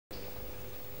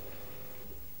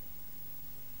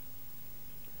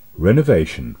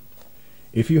Renovation.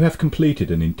 If you have completed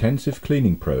an intensive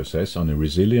cleaning process on a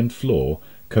resilient floor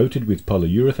coated with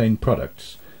polyurethane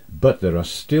products, but there are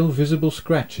still visible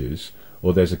scratches,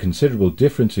 or there's a considerable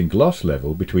difference in gloss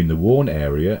level between the worn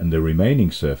area and the remaining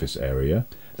surface area,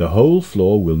 the whole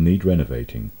floor will need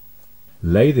renovating.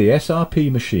 Lay the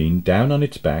SRP machine down on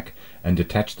its back and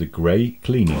attach the grey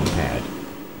cleaning pad.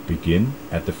 Begin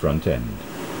at the front end.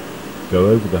 Go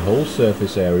over the whole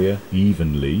surface area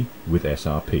evenly with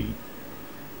SRP.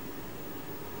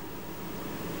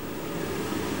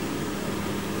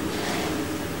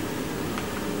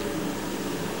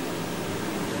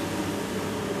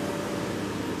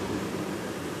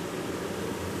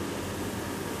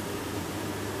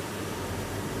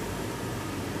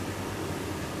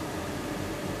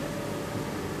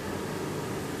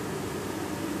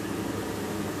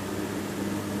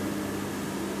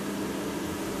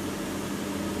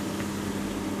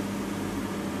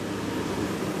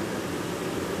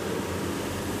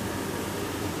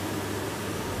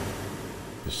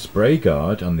 The spray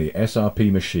guard on the SRP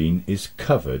machine is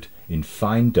covered in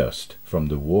fine dust from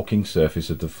the walking surface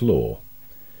of the floor.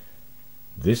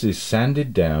 This is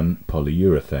sanded down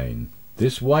polyurethane.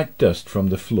 This white dust from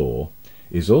the floor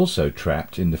is also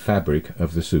trapped in the fabric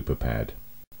of the superpad.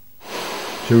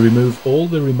 To remove all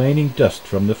the remaining dust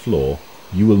from the floor,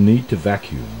 you will need to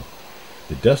vacuum.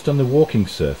 The dust on the walking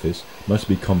surface must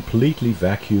be completely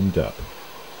vacuumed up.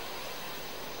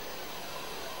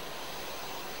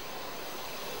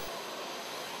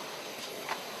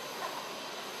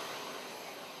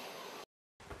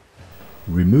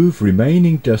 Remove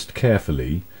remaining dust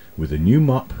carefully with a new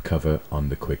mop cover on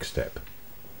the Quickstep.